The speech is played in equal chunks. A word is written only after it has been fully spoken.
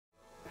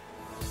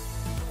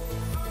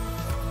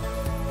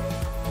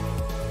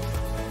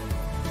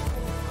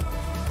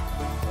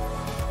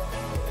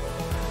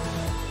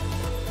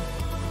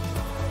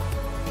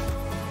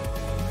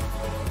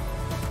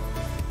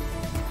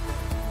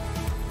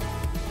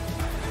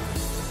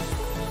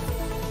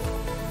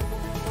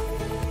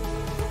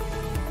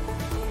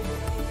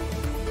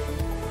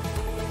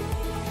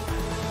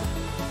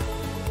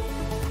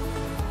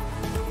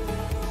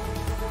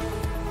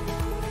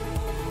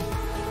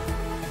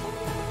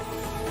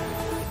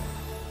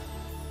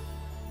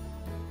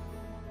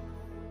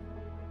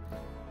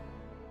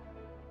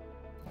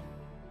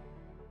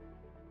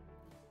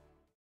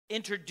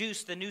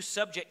introduce the new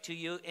subject to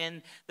you,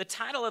 and the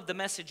title of the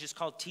message is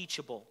called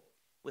Teachable,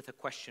 with a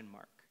question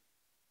mark.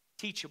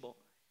 Teachable.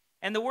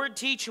 And the word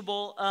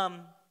teachable,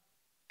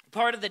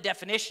 part of the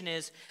definition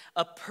is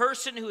a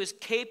person who is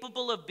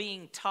capable of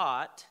being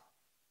taught.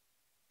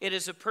 It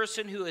is a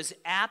person who is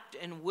apt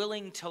and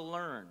willing to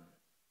learn.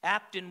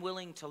 Apt and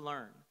willing to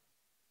learn.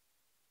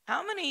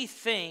 How many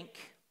think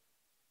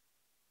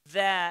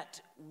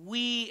that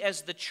we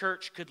as the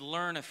church could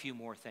learn a few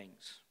more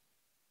things?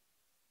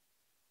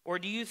 Or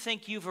do you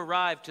think you've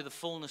arrived to the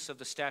fullness of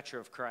the stature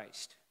of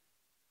Christ?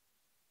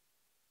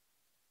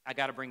 I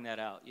got to bring that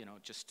out,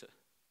 just to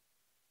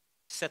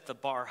set the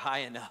bar high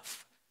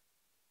enough.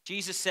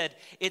 Jesus said,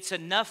 it's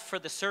enough for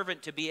the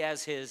servant to be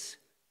as his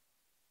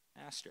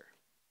master.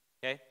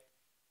 Okay?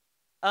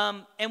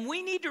 And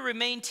we need to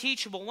remain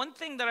teachable. One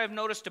thing that I've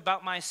noticed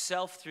about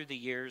myself through the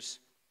years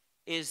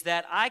is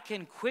that I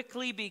can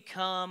quickly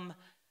become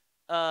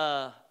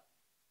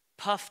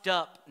puffed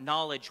up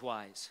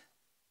knowledge-wise.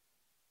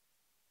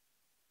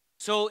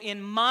 So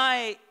in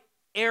my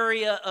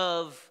area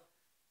of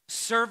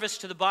service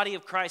to the body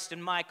of Christ,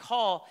 and my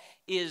call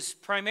is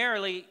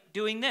primarily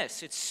doing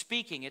this. It's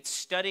speaking, it's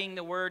studying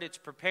the word, it's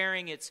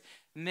preparing, it's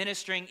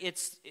ministering.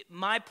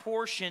 My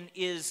portion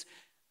is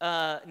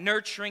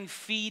nurturing,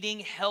 feeding,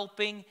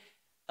 helping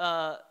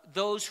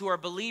those who are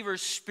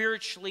believers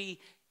spiritually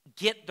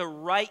get the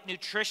right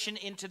nutrition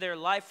into their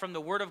life from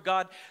the Word of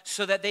God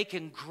so that they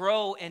can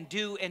grow and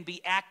do and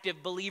be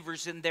active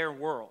believers in their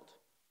world.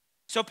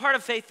 So part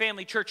of Faith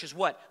Family Church is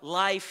what?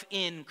 Life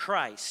in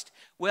Christ.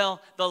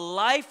 Well, the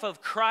life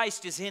of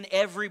Christ is in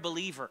every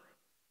believer.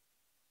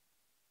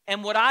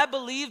 And what I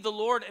believe the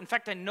Lord, in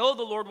fact, I know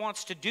the Lord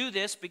wants to do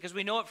this because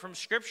we know it from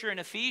Scripture in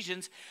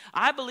Ephesians.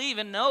 I believe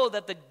and know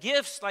that the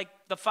gifts, like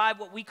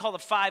what we call the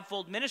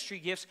fivefold ministry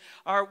gifts,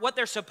 are what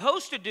they're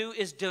supposed to do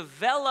is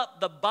develop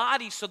the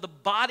body so the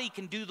body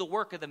can do the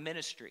work of the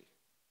ministry.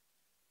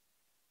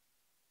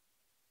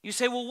 You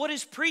say, well, what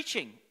is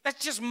preaching?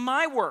 That's just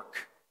my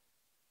work.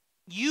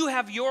 You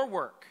have your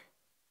work.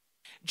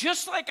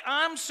 Just like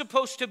I'm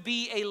supposed to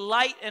be a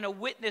light and a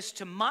witness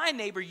to my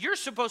neighbor, you're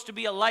supposed to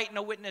be a light and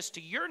a witness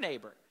to your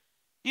neighbor.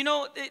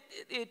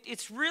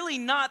 It's really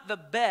not the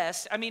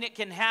best. I mean, it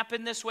can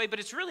happen this way, but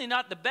it's really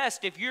not the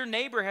best if your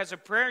neighbor has a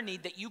prayer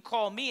need that you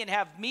call me and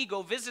have me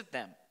go visit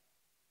them.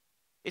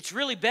 It's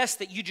really best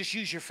that you just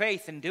use your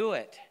faith and do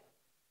it.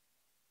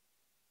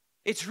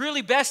 It's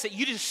really best that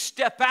you just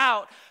step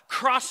out,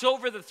 cross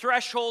over the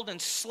threshold,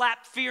 and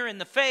slap fear in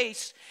the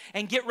face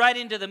and get right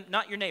into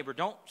not your neighbor.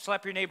 Don't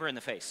slap your neighbor in the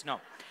face. No,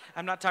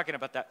 I'm not talking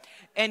about that.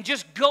 And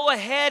just go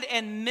ahead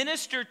and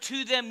minister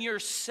to them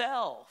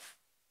yourself.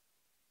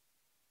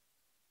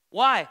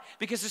 Why?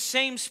 Because the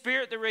same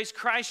Spirit that raised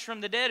Christ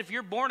from the dead, if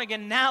you're born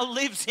again, now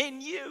lives in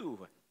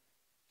you.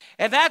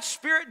 And that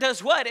Spirit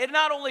does what? It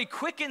not only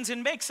quickens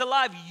and makes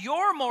alive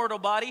your mortal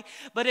body,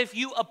 but if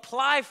you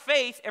apply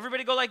faith,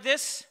 everybody go like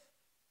this.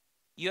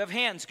 You have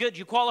hands. Good,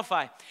 you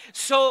qualify.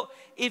 So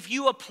if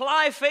you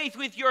apply faith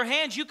with your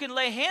hands, you can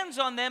lay hands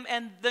on them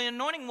and the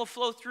anointing will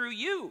flow through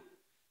you.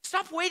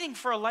 Stop waiting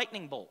for a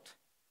lightning bolt.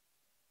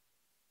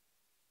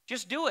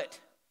 Just do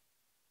it.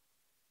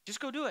 Just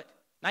go do it.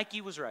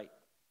 Nike was right,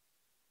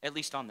 at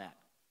least on that.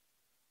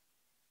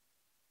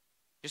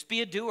 Just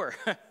be a doer.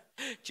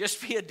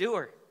 Just be a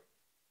doer.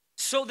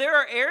 So there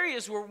are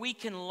areas where we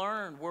can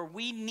learn, where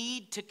we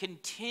need to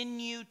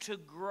continue to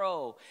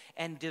grow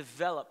and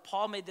develop.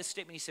 Paul made this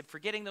statement. He said,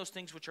 forgetting those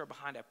things which are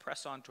behind, I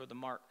press on toward the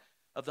mark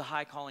of the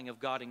high calling of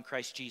God in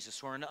Christ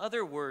Jesus. Or in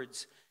other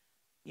words,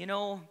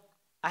 I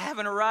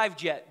haven't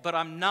arrived yet, but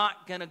I'm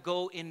not going to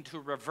go into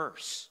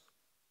reverse.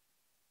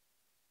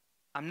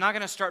 I'm not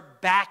going to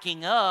start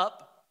backing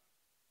up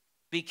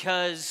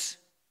because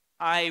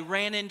I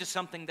ran into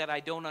something that I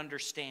don't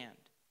understand.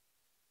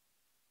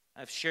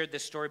 I've shared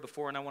this story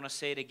before, and I want to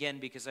say it again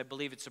because I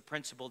believe it's a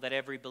principle that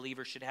every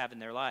believer should have in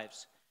their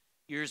lives.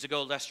 Years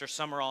ago, Lester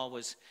Summerall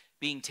was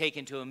being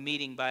taken to a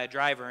meeting by a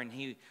driver, and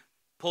he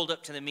pulled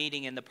up to the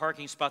meeting, and the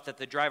parking spot that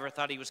the driver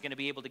thought he was going to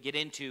be able to get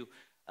into,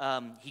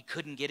 he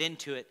couldn't get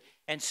into it.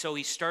 And so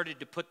he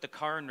started to put the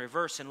car in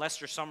reverse, and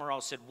Lester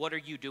Summerall said, "What are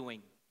you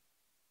doing?"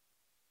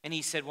 And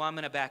he said, "Well, I'm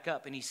going to back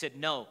up." And he said,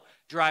 "No,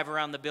 drive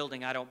around the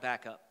building. I don't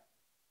back up."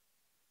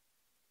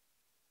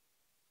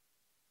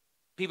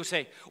 People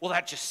say, well,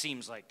 that just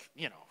seems like,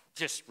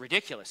 just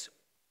ridiculous.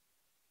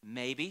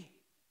 Maybe.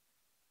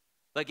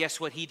 But guess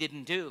what he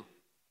didn't do?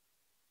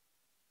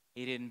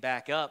 He didn't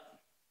back up.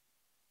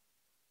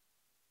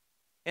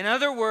 In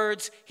other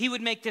words, he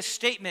would make this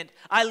statement,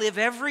 I live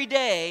every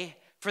day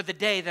for the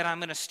day that I'm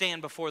going to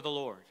stand before the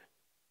Lord.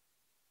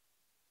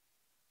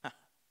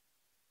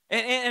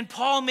 And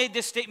Paul made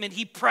this statement,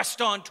 he pressed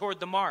on toward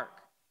the mark.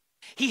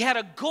 He had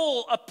a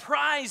goal, a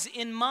prize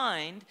in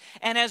mind,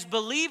 and as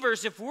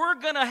believers, if we're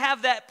going to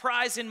have that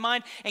prize in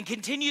mind and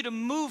continue to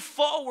move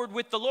forward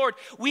with the Lord,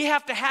 we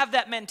have to have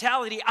that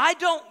mentality. I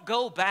don't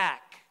go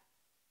back.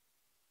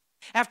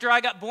 After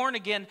I got born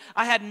again,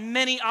 I had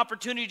many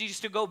opportunities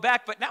to go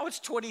back, but now it's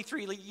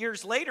 23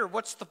 years later.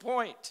 What's the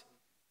point?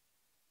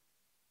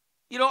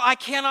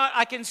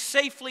 I can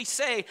safely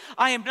say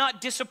I am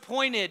not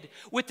disappointed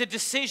with the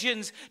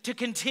decisions to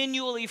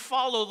continually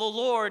follow the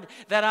Lord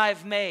that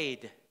I've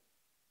made.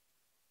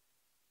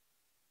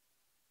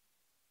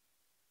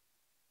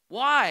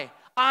 Why?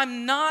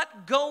 I'm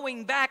not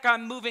going back,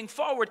 I'm moving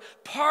forward.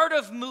 Part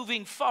of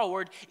moving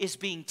forward is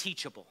being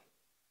teachable.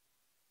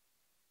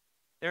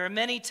 There are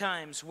many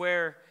times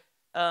where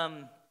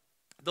the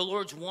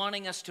Lord's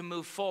wanting us to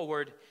move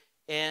forward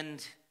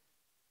and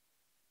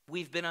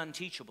we've been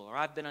unteachable, or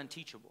I've been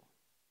unteachable.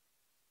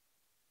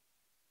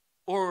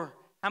 Or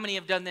how many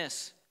have done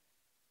this?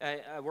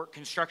 I worked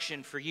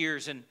construction for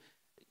years, and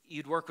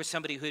you'd work with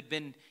somebody who had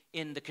been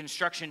in the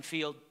construction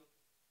field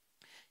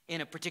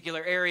in a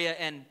particular area,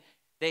 and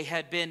they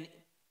had been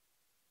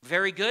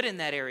very good in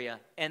that area,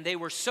 and they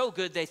were so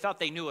good they thought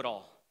they knew it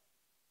all.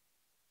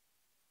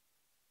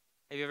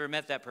 Have you ever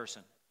met that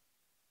person?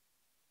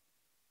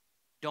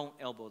 Don't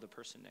elbow the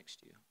person next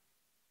to you.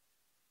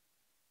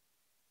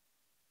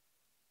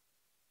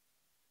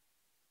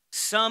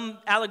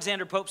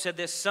 Alexander Pope said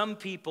this, some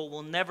people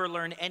will never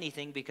learn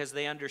anything because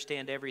they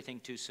understand everything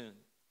too soon.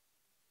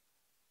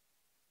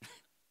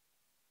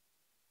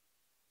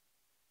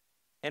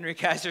 Henry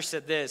Kaiser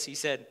said this, he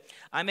said,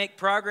 I make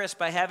progress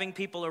by having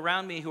people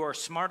around me who are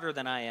smarter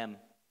than I am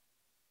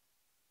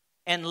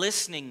and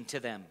listening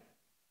to them.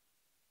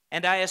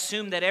 And I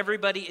assume that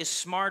everybody is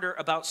smarter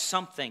about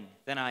something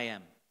than I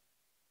am.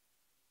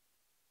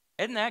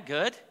 Isn't that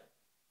good?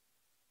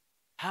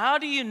 How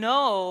do you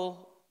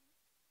know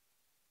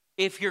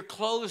if you're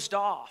closed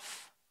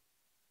off?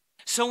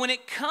 So when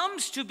it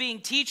comes to being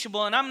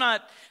teachable,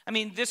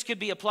 and this could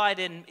be applied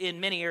in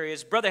many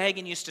areas. Brother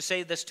Hagin used to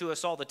say this to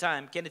us all the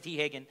time, Kenneth E.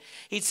 Hagin.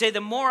 He'd say,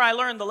 the more I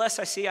learn, the less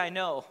I see I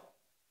know.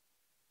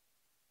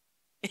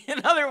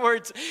 In other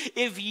words,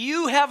 if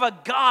you have a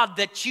God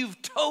that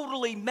you've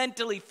totally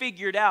mentally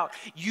figured out,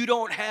 you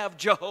don't have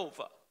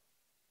Jehovah.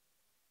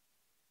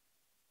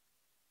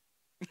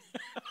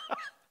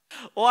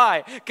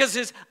 Why? Because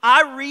as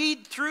I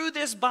read through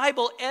this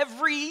Bible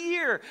every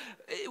year,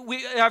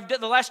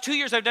 the last 2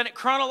 years I've done it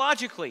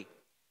chronologically,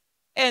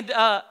 and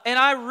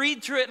I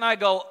read through it and I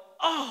go,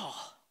 oh,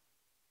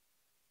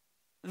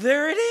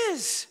 there it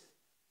is.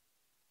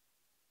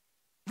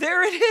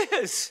 There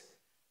it is.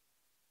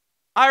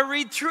 I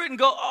read through it and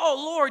go,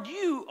 oh, Lord,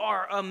 you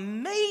are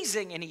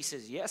amazing. And he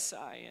says, yes,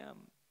 I am.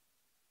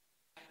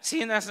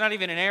 See, and that's not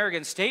even an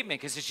arrogant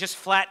statement because it's just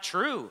flat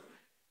true.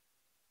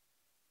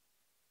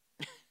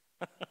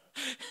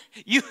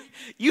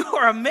 You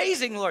are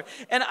amazing, Lord.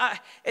 And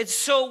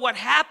so what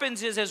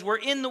happens is, as we're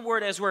in the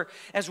Word, as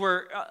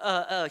we're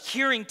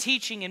hearing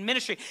teaching and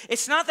ministry,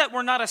 it's not that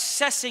we're not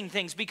assessing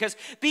things, because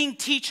being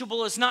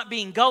teachable is not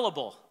being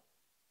gullible.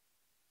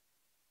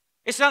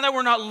 It's not that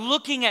we're not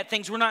looking at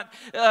things, we're not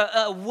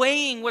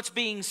weighing what's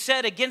being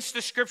said against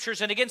the Scriptures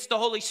and against the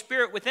Holy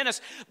Spirit within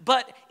us,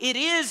 but it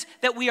is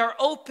that we are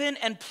open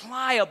and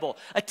pliable.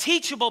 A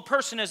teachable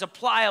person is a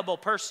pliable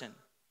person.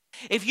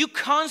 If you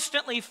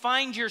constantly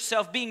find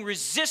yourself being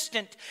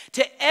resistant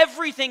to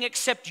everything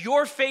except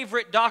your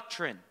favorite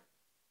doctrine,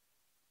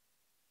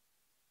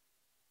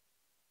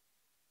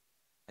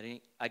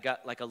 I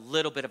got like a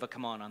little bit of a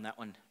come on that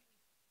one.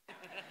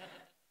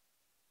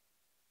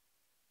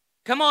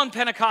 Come on,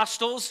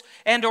 Pentecostals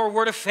and or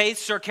Word of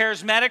Faiths or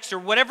Charismatics or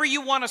whatever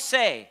you want to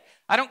say.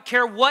 I don't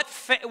care what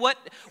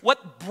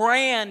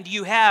brand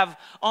you have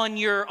on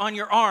your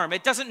arm.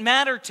 It doesn't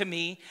matter to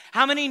me.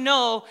 How many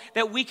know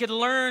that we could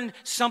learn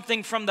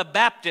something from the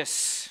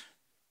Baptists?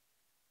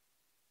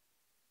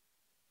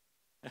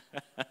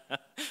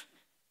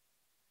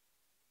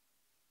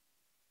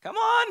 Come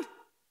on.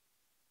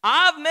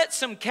 I've met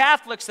some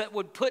Catholics that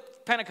would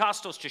put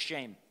Pentecostals to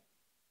shame.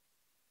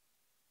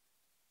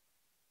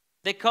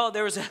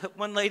 There was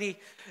one lady,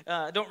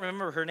 I don't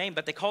remember her name,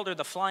 but they called her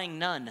the Flying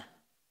Nun.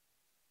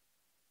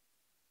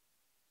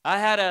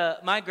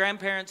 My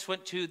grandparents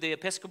went to the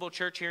Episcopal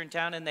church here in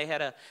town, and they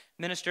had a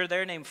minister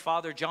there named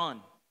Father John.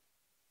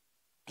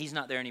 He's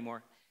not there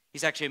anymore.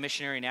 He's actually a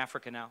missionary in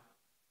Africa now.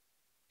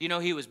 Do you know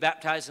he was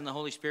baptized in the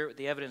Holy Spirit with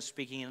the evidence of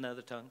speaking in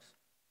other tongues?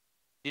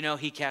 Do you know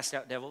he cast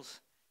out devils?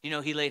 Do you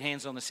know he laid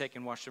hands on the sick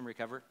and watched them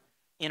recover?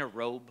 In a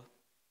robe.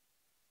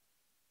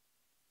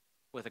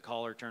 With a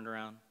collar turned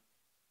around.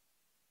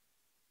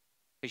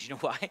 Because you know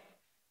why?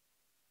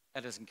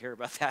 God doesn't care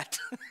about that.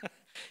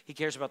 He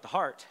cares about the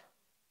heart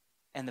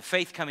and the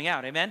faith coming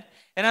out. Amen?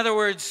 In other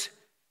words,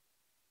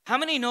 how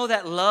many know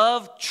that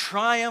love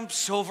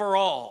triumphs over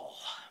all?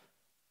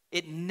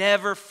 It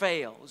never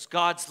fails.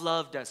 God's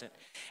love doesn't.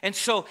 And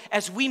so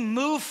as we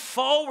move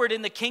forward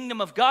in the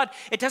kingdom of God,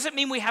 it doesn't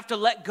mean we have to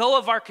let go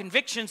of our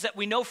convictions that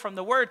we know from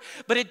the Word,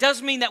 but it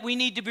does mean that we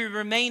need to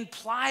remain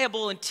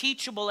pliable and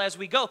teachable as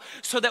we go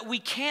so that we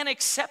can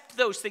accept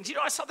those things. You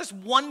know, I saw this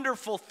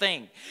wonderful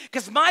thing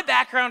because my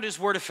background is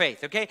Word of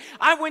Faith, okay?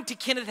 I went to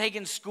Kenneth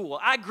Hagin's school.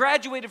 I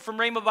graduated from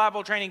Rhema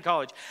Bible Training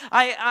College.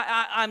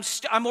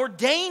 I'm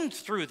ordained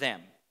through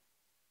them.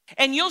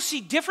 And you'll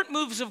see different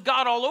moves of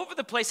God all over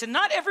the place, and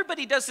not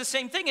everybody does the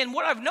same thing. And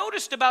what I've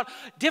noticed about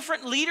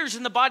different leaders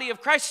in the body of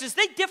Christ is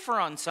they differ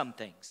on some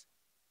things.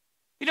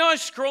 You know, I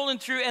was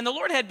scrolling through, and the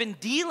Lord had been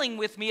dealing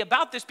with me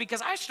about this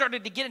because I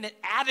started to get an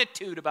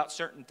attitude about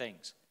certain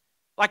things.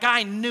 Like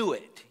I knew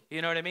it.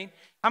 You know what I mean?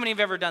 How many have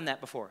ever done that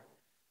before?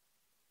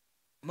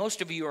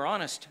 Most of you are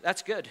honest.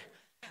 That's good.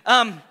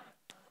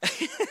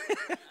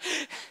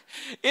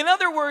 In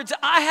other words,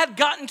 I had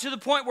gotten to the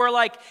point where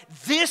like,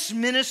 this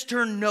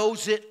minister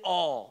knows it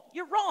all.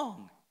 You're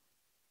wrong.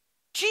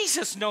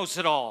 Jesus knows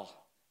it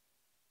all.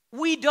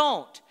 We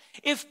don't.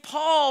 If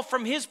Paul,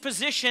 from his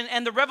position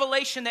and the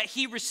revelation that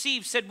he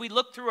received, said we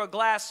look through a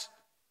glass,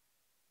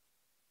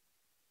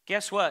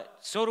 guess what?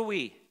 So do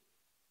we.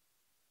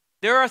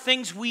 There are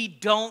things we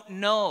don't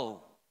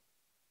know.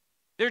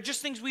 There are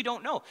just things we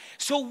don't know.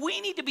 So we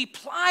need to be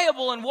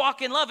pliable and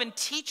walk in love and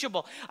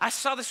teachable. I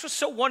saw this was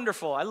so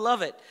wonderful. I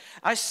love it.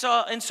 And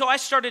so I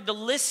started to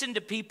listen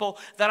to people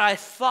that I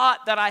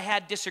thought that I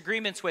had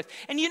disagreements with.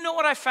 And you know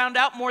what I found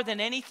out more than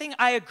anything?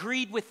 I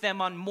agreed with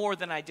them on more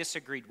than I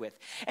disagreed with.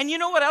 And you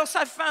know what else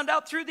I found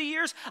out through the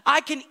years?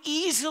 I can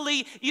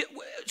easily,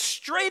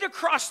 straight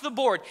across the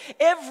board,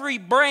 every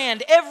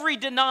brand, every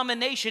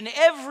denomination,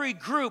 every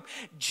group,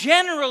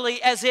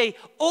 generally as a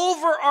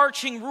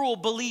overarching rule,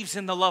 believes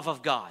in the love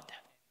of God.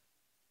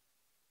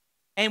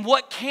 And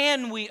what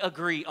can we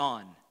agree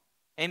on?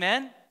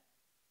 Amen?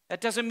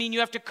 That doesn't mean you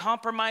have to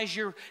compromise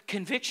your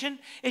conviction.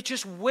 It's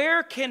just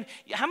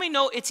how many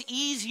know it's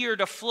easier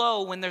to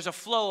flow when there's a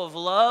flow of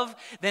love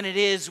than it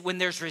is when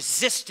there's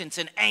resistance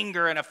and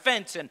anger and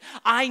offense and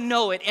I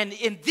know it and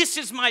this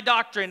is my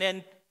doctrine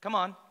and come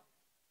on.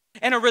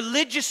 And a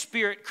religious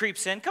spirit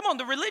creeps in. Come on,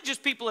 the religious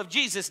people of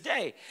Jesus'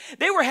 day,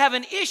 they were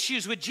having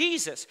issues with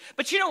Jesus.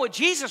 But you know what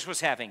Jesus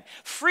was having?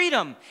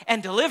 Freedom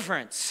and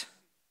deliverance.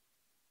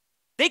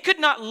 They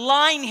could not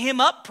line him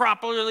up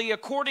properly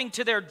according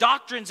to their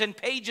doctrines and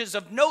pages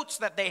of notes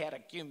that they had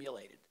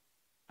accumulated.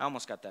 I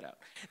almost got that out.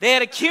 They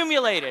had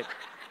accumulated.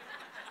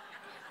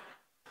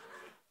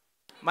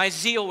 My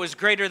zeal was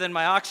greater than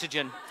my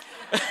oxygen.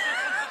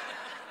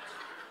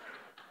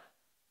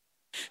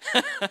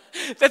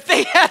 That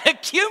they had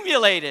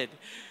accumulated.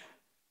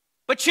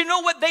 But you know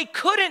what they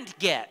couldn't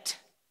get?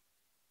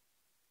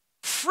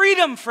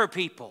 Freedom for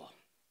people.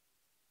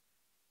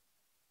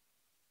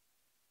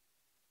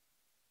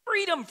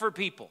 Freedom for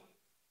people.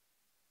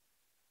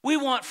 We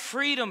want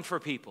freedom for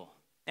people.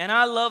 And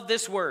I love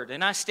this word,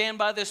 and I stand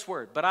by this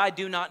word, but I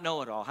do not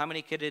know it all. How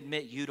many could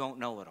admit you don't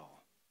know it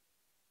all?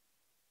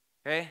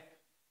 Okay?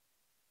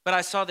 But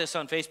I saw this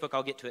on Facebook.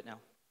 I'll get to it now.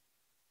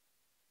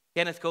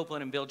 Kenneth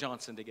Copeland and Bill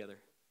Johnson together.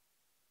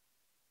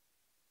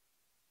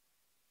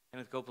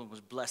 Kenneth Copeland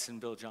was blessing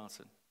Bill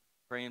Johnson,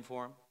 praying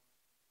for him.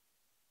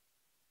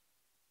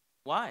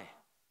 Why?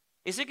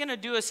 Is it going to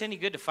do us any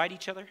good to fight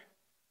each other?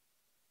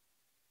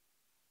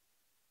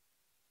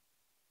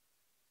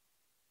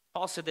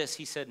 Paul said this.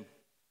 He said,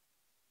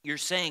 you're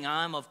saying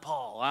I'm of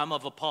Paul, I'm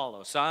of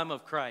Apollos, I'm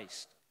of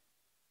Christ.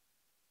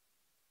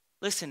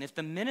 Listen, if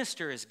the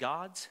minister is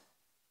God's,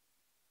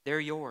 they're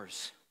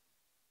yours.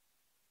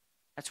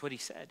 That's what he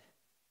said.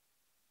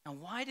 Now,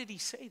 why did he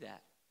say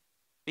that?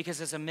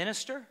 Because as a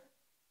minister,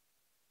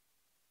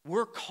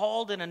 we're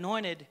called and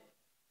anointed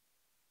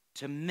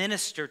to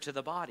minister to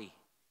the body.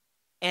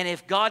 And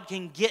if God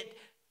can get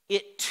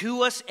it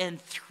to us and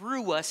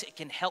through us, it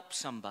can help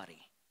somebody.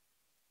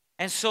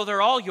 And so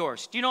they're all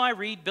yours. Do you know I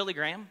read Billy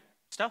Graham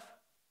stuff?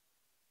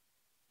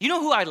 You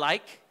know who I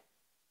like?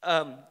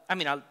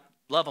 I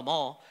love them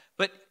all.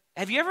 But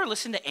have you ever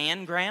listened to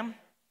Ann Graham?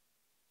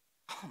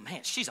 Oh,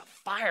 man, she's a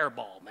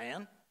fireball,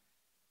 man.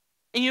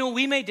 And you know,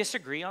 we may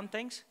disagree on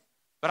things,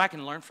 but I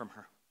can learn from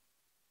her.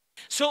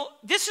 So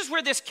this is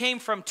where this came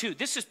from too.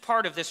 This is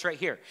part of this right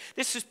here.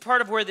 This is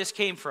part of where this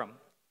came from.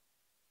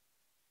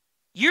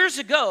 Years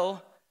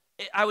ago,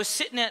 I was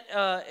sitting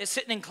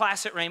in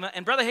class at Rhema,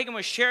 and Brother Hagin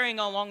was sharing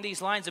along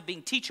these lines of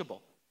being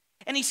teachable.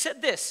 And he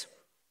said this.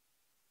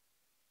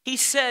 He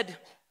said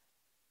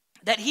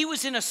that he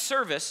was in a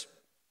service,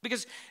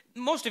 because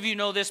most of you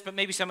know this, but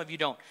maybe some of you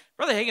don't.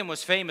 Brother Hagin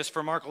was famous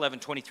for Mark 11,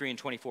 23 and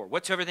 24.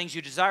 Whatsoever things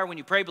you desire, when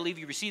you pray, believe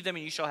you receive them,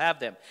 and you shall have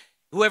them.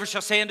 Whoever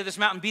shall say unto this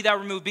mountain, be thou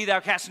removed, be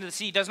thou cast into the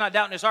sea, does not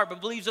doubt in his heart, but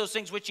believes those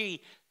things which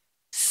he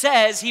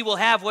says, he will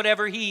have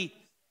whatever he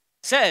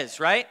says,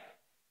 right?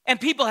 And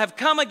people have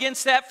come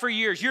against that for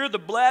years. You're the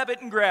blab it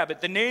and grab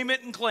it, the name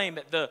it and claim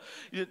it, the,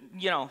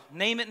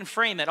 name it and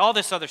frame it, all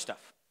this other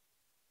stuff.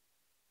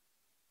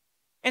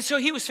 And so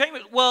he was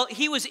famous. Well,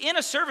 he was in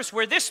a service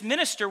where this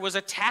minister was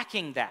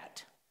attacking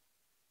that.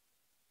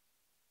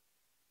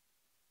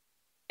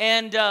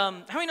 And how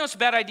many know it's a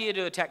bad idea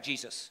to attack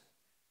Jesus?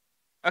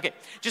 Okay,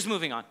 just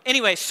moving on.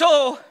 Anyway,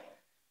 so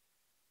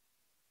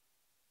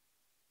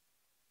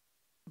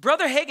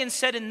Brother Hagin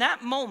said in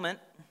that moment,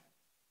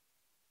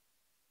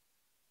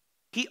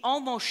 he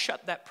almost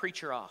shut that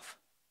preacher off.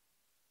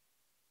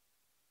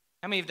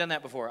 How many have done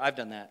that before? I've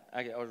done that.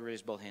 I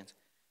raised both hands.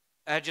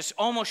 I just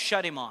almost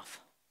shut him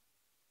off.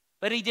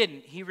 But he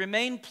didn't. He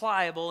remained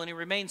pliable and he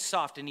remained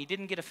soft and he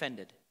didn't get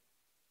offended.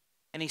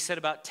 And he said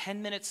about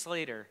 10 minutes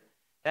later,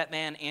 that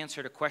man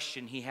answered a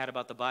question he had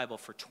about the Bible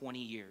for 20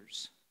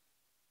 years.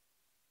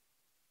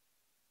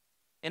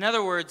 In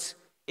other words,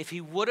 if he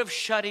would have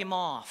shut him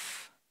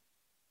off,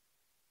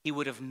 he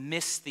would have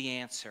missed the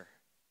answer.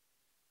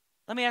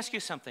 Let me ask you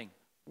something.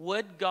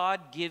 Would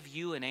God give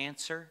you an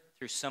answer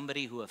through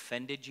somebody who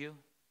offended you?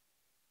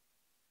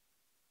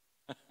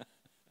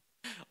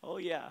 Oh,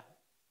 yeah,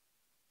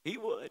 he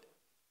would.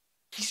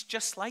 He's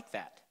just like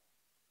that.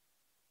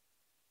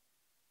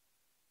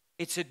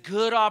 It's a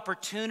good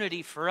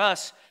opportunity for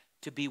us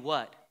to be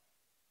what?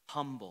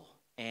 Humble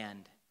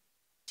and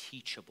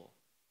teachable.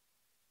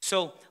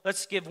 So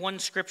let's give one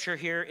scripture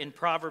here in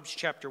Proverbs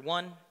chapter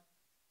 1.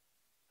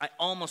 I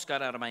almost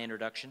got out of my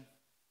introduction,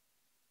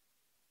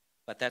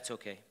 but that's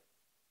okay.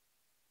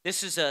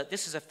 This is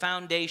a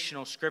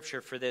foundational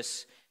scripture for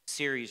this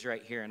series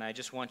right here, and I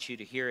just want you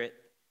to hear it.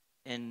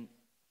 And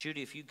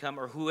Judy, if you come,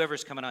 or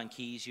whoever's coming on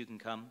keys, you can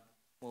come.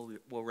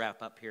 We'll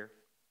wrap up here.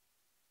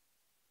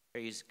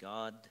 Praise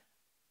God.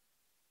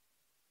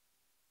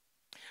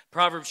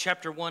 Proverbs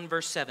chapter 1,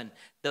 verse 7.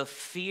 The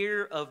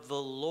fear of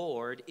the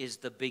Lord is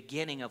the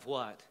beginning of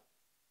what?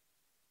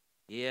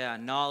 Yeah,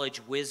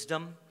 knowledge,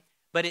 wisdom.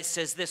 But it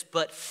says this,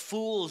 but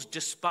fools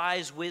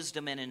despise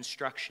wisdom and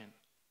instruction.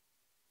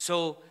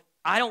 So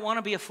I don't want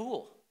to be a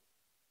fool.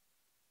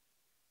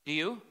 Do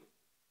you?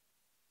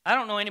 I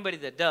don't know anybody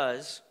that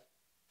does.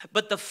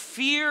 But the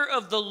fear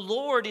of the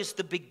Lord is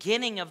the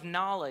beginning of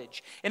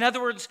knowledge. In other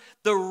words,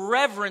 the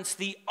reverence,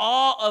 the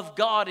awe of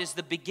God is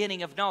the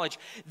beginning of knowledge.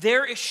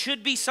 There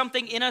should be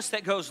something in us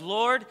that goes,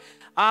 Lord,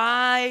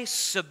 I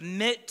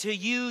submit to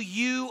you.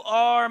 You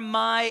are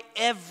my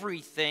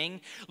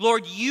everything.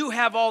 Lord, you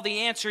have all the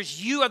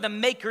answers. You are the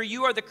maker.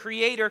 You are the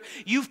creator.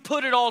 You've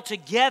put it all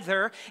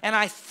together. And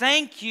I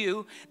thank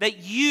you that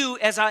you,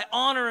 as I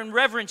honor and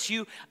reverence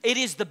you, it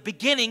is the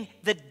beginning,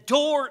 the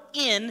door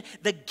in,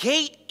 the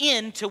gate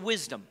in to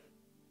wisdom.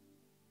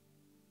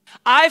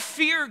 I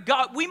fear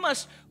God. We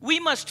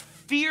must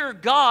fear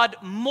God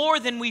more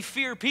than we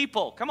fear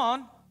people. Come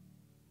on.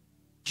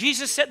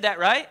 Jesus said that,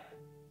 right?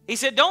 He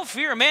said, don't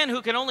fear a man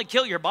who can only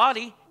kill your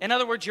body. In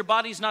other words, your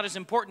body's not as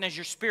important as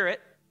your spirit.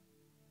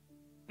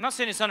 I'm not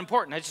saying it's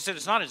unimportant. I just said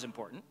it's not as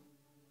important.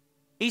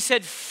 He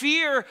said,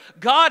 fear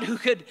God who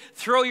could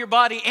throw your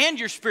body and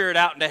your spirit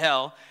out into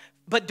hell.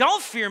 But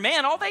don't fear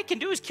man. All they can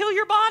do is kill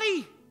your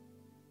body.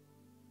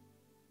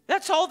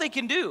 That's all they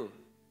can do.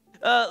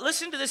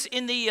 Listen to this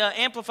in the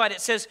Amplified.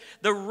 It says,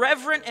 the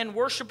reverent and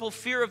worshipful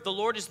fear of the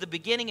Lord is the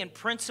beginning and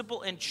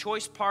principal and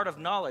choice part of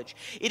knowledge.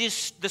 It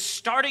is the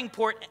starting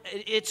point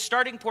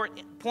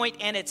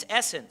and its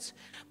essence.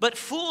 But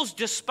fools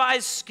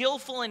despise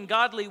skillful and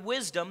godly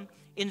wisdom,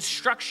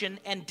 instruction,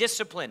 and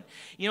discipline.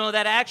 You know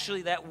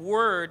that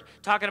word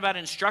talking about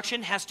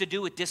instruction has to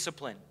do with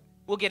discipline.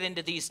 We'll get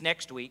into these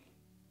next week.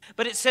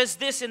 But it says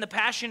this in the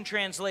Passion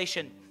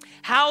Translation.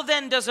 How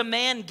then does a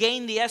man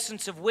gain the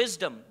essence of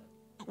wisdom?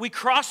 We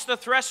cross the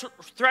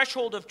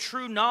threshold of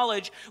true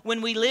knowledge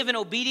when we live in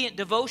obedient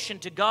devotion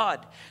to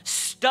God.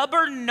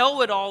 Stubborn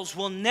know-it-alls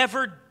will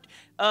never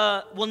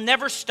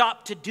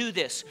stop to do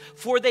this,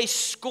 for they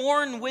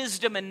scorn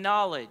wisdom and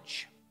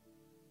knowledge.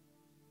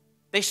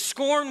 They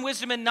scorn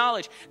wisdom and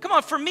knowledge. Come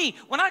on, for me,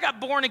 when I got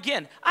born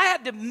again, I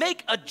had to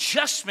make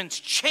adjustments,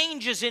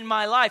 changes in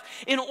my life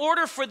in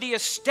order for the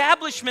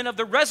establishment of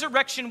the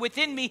resurrection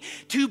within me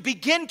to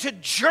begin to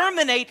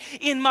germinate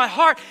in my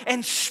heart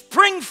and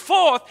spring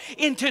forth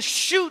into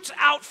shoots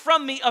out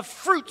from me of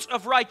fruits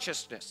of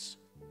righteousness.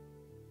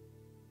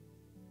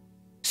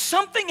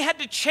 Something had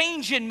to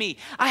change in me.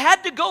 I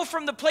had to go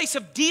from the place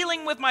of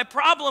dealing with my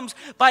problems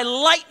by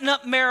lighting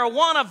up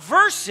marijuana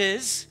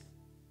versus,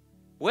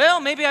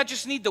 well, maybe I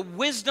just need the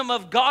wisdom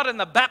of God and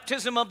the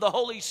baptism of the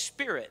Holy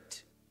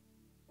Spirit.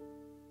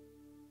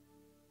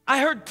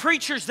 I heard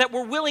preachers that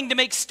were willing to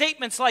make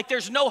statements like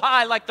there's no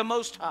high like the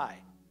Most High.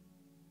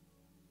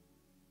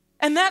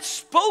 And that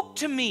spoke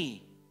to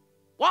me.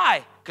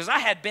 Why? Because I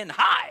had been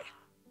high.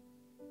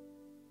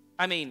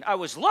 I mean, I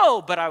was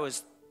low, but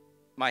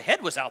my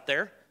head was out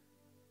there.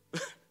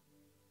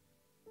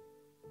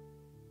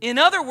 In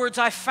other words,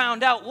 I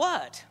found out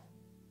what?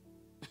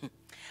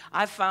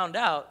 I found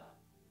out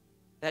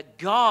that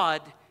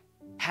God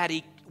had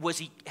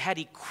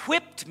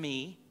equipped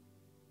me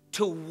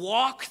to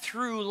walk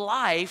through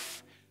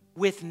life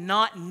with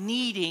not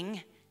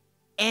needing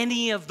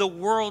any of the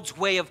world's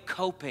way of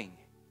coping.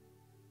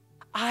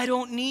 I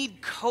don't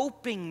need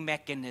coping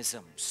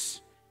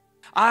mechanisms.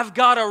 I've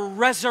got a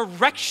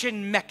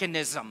resurrection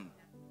mechanism.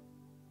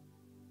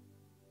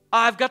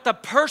 I've got the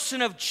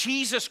person of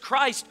Jesus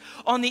Christ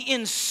on the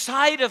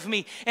inside of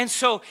me. And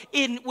so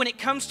when it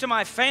comes to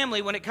my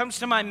family, when it comes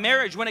to my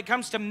marriage, when it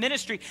comes to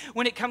ministry,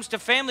 when it comes to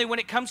family, when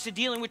it comes to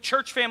dealing with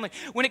church family,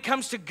 when it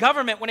comes to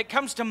government, when it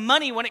comes to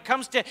money, when it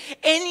comes to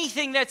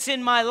anything that's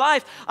in my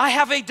life, I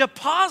have a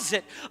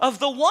deposit of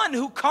the one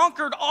who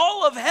conquered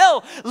all of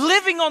hell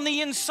living on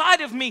the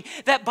inside of me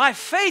that by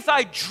faith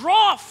I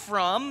draw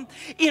from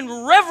in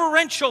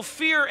reverential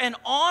fear and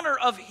honor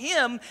of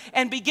him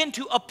and begin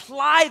to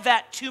apply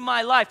that to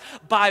my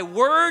life by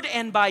word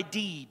and by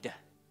deed.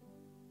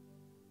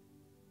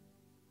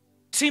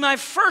 See, my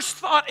first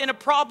thought in a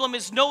problem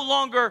is no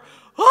longer,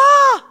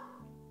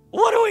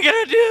 what are we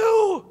going to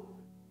do?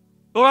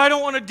 Or I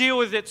don't want to deal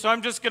with it, so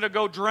I'm just going to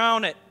go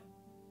drown it.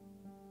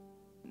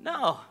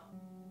 No.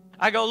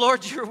 I go,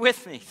 Lord, you're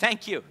with me.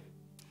 Thank you.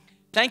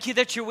 Thank you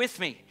that you're with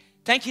me.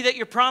 Thank you that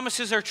your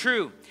promises are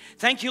true.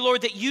 Thank you,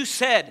 Lord, that you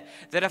said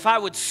that if I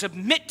would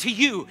submit to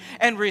you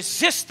and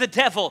resist the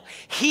devil,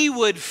 he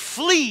would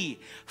flee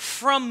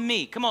from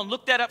me. Come on,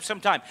 look that up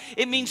sometime.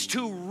 It means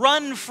to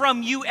run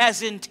from you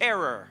as in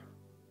terror.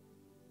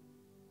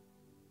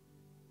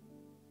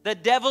 The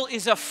devil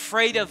is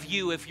afraid of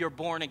you if you're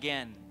born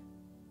again.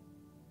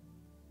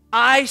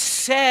 I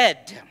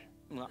said,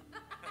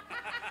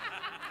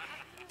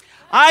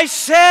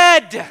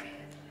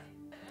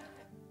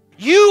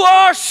 you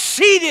are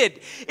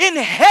seated in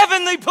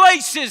heavenly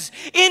places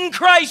in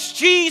Christ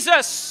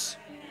Jesus.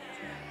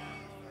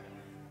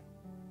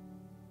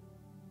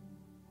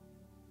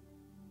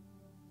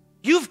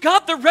 You've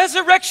got the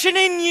resurrection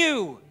in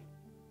you.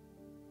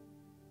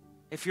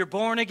 If you're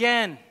born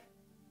again,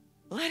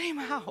 let him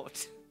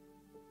out.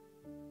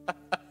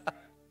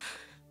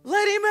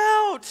 Let him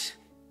out.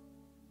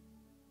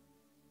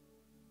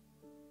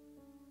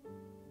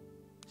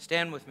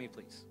 Stand with me,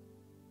 please.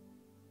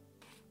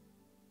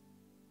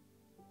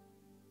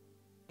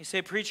 You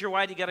say, preacher,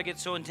 why do you got to get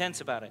so intense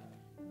about it?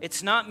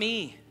 It's not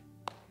me.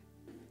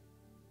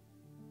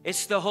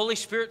 It's the Holy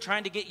Spirit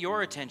trying to get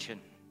your attention.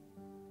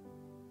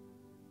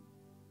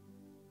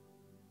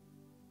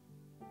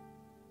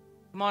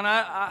 Come on,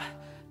 I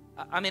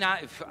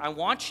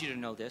want you to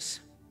know this.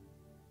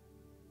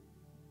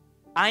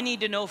 I need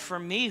to know for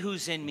me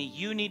who's in me.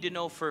 You need to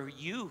know for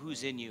you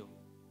who's in you.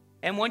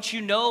 And once you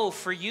know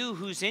for you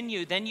who's in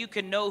you, then you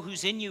can know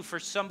who's in you for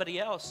somebody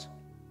else.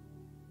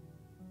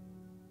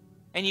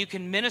 And you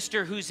can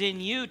minister who's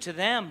in you to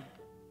them.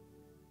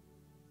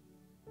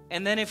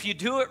 And then if you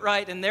do it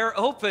right and they're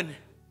open,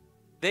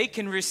 they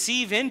can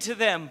receive into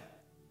them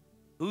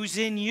who's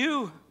in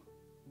you.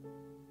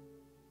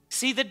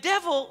 See, the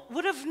devil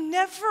would have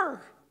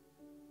never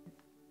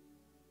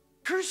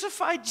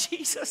crucified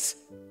Jesus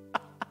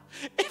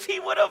if he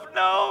would have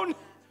known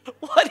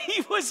what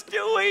he was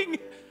doing.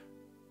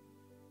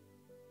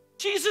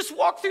 Jesus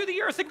walked through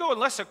the earth and go,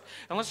 unless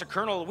a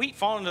kernel of wheat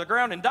fall into the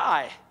ground and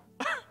die.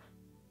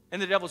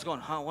 And the devil's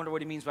going, I wonder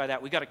what he means by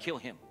that. We got to kill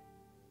him.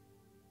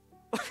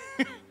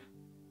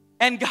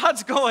 And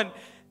God's going,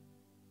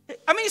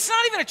 it's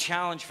not even a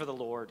challenge for the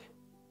Lord.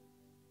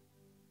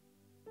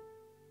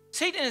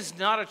 Satan is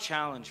not a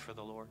challenge for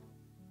the Lord.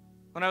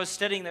 When I was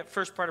studying that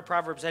first part of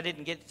Proverbs, I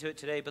didn't get to it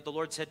today, but the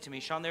Lord said to me,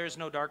 Sean, there is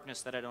no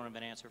darkness that I don't have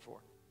an answer for.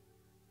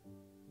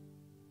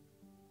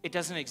 It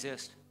doesn't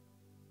exist.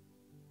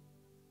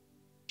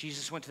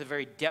 Jesus went to the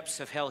very depths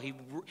of hell.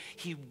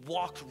 He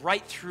walked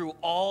right through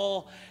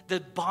all the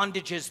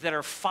bondages that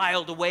are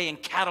filed away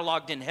and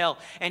cataloged in hell.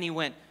 And he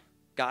went,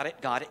 got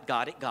it, got it,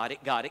 got it, got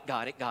it, got it,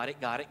 got it, got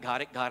it, got it,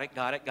 got it, got it,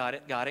 got it, got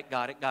it, got it,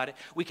 got it, got it.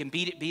 We can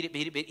beat it, beat it,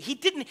 beat it, beat it. He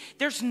didn't,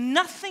 there's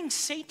nothing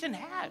Satan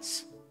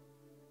has.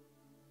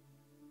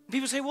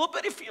 People say, well,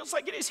 but it feels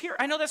like it is here.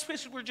 I know that's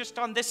because we're just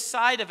on this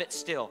side of it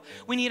still.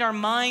 We need our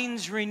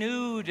minds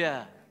renewed.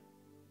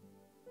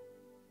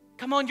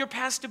 Come on, your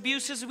past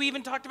abuses, we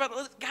even talked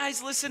about,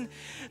 guys, listen,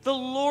 the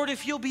Lord,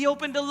 if you'll be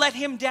open to let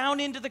him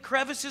down into the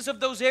crevices of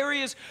those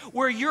areas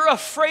where you're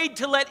afraid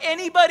to let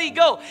anybody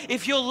go,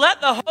 if you'll let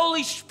the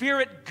Holy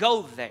Spirit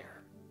go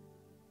there,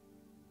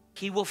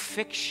 he will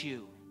fix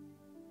you.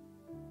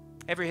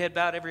 Every head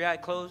bowed, every eye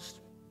closed.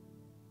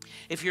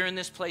 If you're in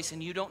this place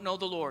and you don't know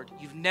the Lord,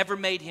 you've never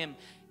made him,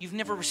 you've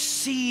never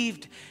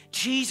received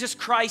Jesus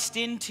Christ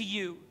into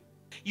you,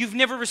 you've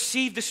never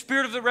received the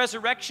Spirit of the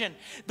resurrection,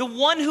 the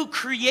one who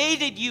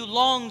created you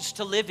longs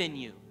to live in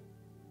you.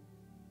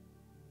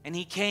 And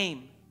he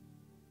came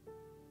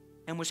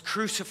and was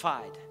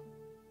crucified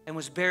and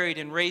was buried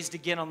and raised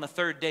again on the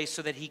third day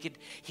so that he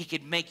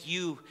could make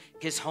you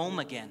his home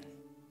again.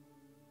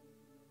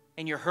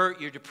 And you're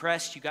hurt, you're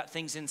depressed, you got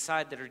things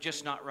inside that are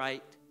just not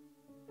right,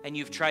 and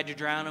you've tried to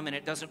drown them and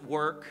it doesn't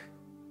work.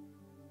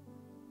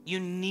 You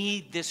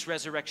need this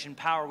resurrection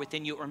power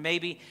within you. Or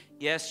maybe,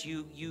 yes,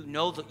 you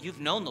know that you've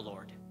known the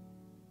Lord,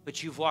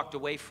 but you've walked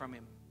away from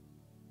him.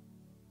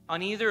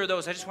 On either of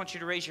those, I just want you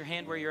to raise your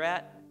hand where you're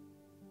at,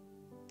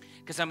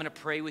 because I'm going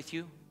to pray with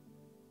you.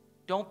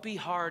 Don't be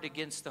hard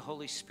against the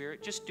Holy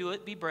Spirit. Just do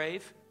it. Be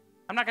brave.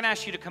 I'm not going to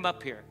ask you to come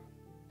up here.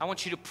 I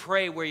want you to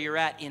pray where you're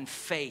at in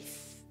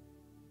faith.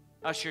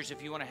 Ushers,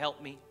 if you want to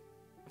help me.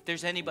 If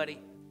there's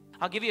anybody,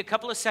 I'll give you a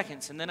couple of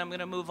seconds, and then I'm going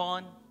to move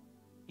on.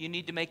 You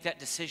need to make that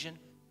decision.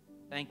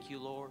 Thank you,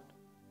 Lord.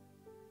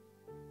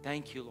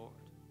 Thank you, Lord.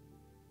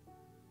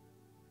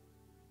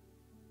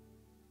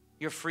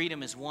 Your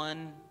freedom is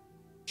one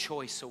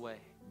choice away.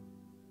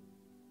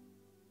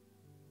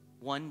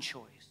 One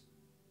choice.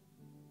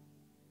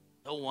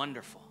 So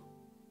wonderful.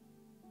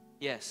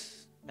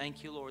 Yes.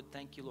 Thank you, Lord.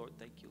 Thank you, Lord.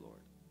 Thank you,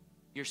 Lord.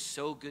 You're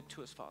so good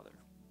to us, Father.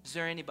 Is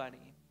there anybody?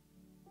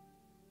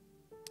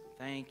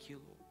 Thank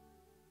you,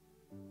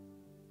 Lord.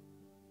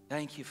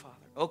 Thank you, Father.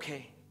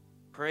 Okay.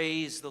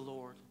 Praise the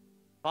Lord.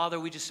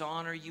 Father, we just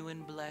honor you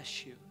and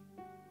bless you.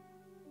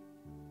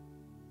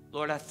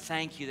 Lord, I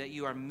thank you that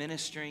you are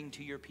ministering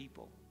to your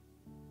people.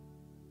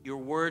 Your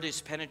word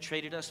has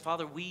penetrated us.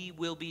 Father, we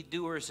will be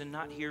doers and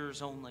not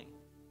hearers only.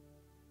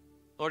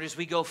 Lord, as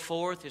we go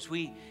forth, as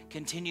we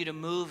continue to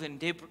move in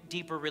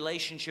deeper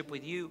relationship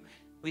with you,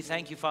 we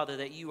thank you, Father,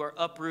 that you are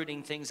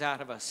uprooting things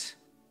out of us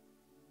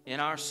in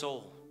our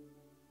soul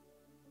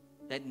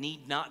that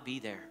need not be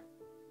there.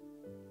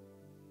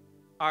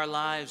 Our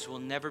lives will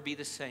never be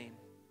the same.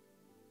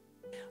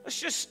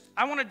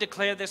 I want to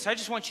declare this. I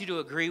just want you to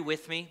agree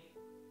with me.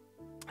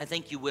 I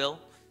think you will.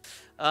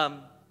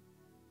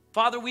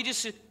 Father, we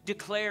just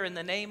declare in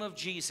the name of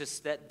Jesus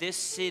that this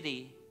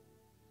city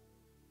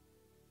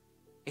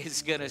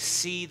is going to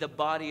see the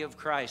body of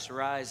Christ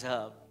rise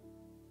up.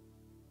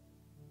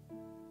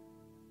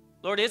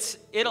 Lord,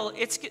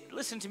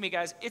 listen to me,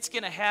 guys. It's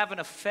going to have an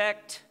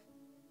effect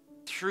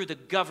through the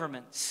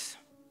governments.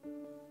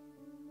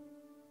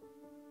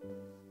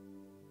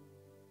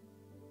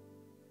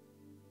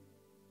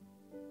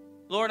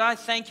 Lord, I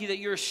thank you that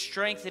you're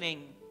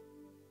strengthening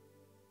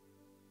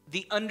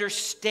the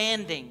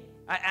understanding.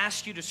 I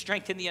ask you to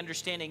strengthen the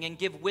understanding and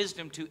give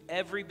wisdom to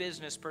every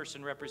business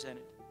person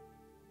represented.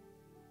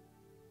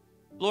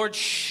 Lord,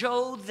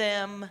 show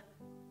them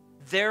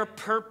their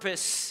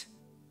purpose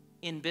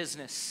in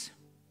business.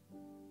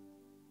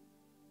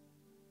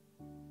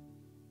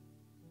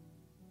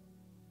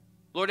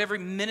 Lord, every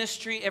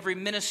ministry, every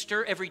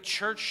minister, every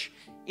church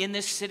in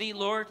this city,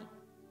 Lord,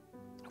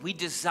 we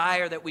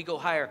desire that we go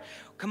higher.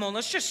 Come on,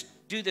 let's just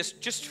do this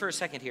just for a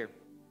second here.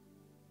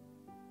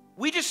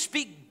 We just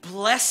speak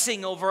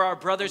blessing over our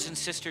brothers and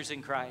sisters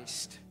in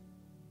Christ.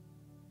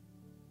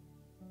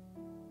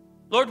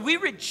 Lord, we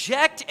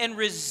reject and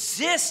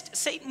resist,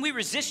 Satan, we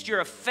resist your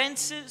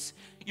offenses,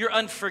 your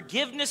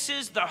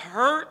unforgivenesses, the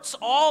hurts,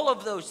 all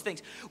of those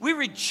things. We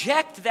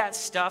reject that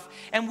stuff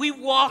and we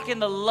walk in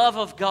the love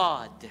of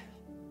God.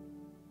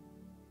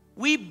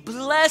 We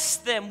bless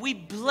them. We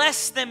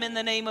bless them in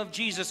the name of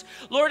Jesus.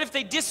 Lord, if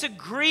they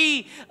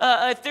disagree,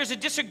 if there's a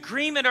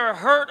disagreement or a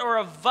hurt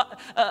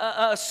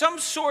or some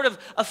sort of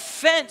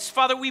offense,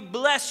 Father, we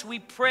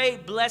pray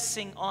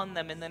blessing on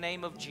them in the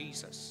name of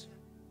Jesus.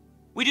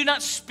 We do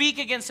not speak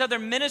against other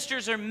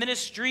ministers or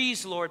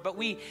ministries, Lord, but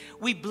we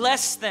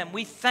bless them.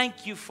 We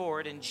thank you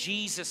for it in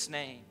Jesus'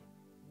 name.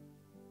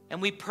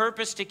 And we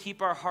purpose to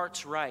keep our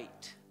hearts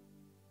right,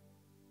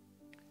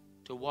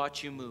 to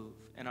watch you move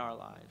in our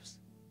lives.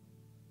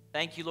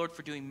 Thank you, Lord,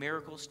 for doing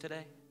miracles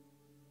today.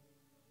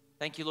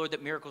 Thank you, Lord,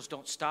 that miracles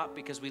don't stop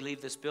because we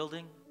leave this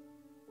building.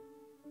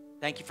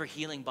 Thank you for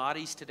healing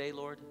bodies today,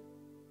 Lord.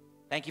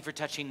 Thank you for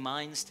touching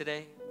minds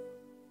today.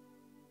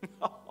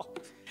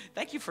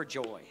 Thank you for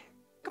joy.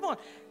 Come on,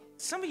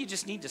 some of you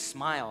just need to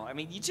smile. I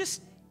mean,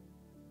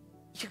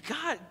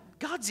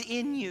 God's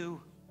in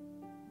you.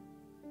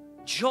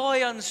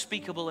 Joy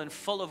unspeakable and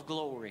full of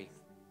glory.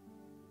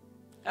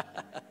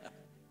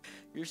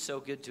 You're so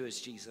good to us,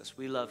 Jesus.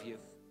 We love you.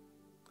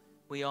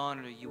 We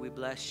honor you. We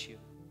bless you.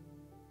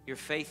 You're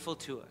faithful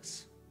to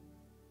us.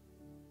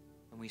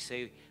 And we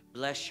say,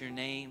 bless your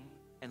name.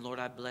 And Lord,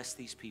 I bless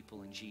these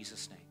people in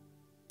Jesus' name.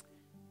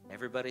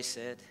 Everybody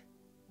said,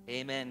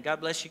 amen.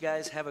 God bless you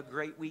guys. Have a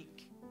great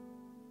week.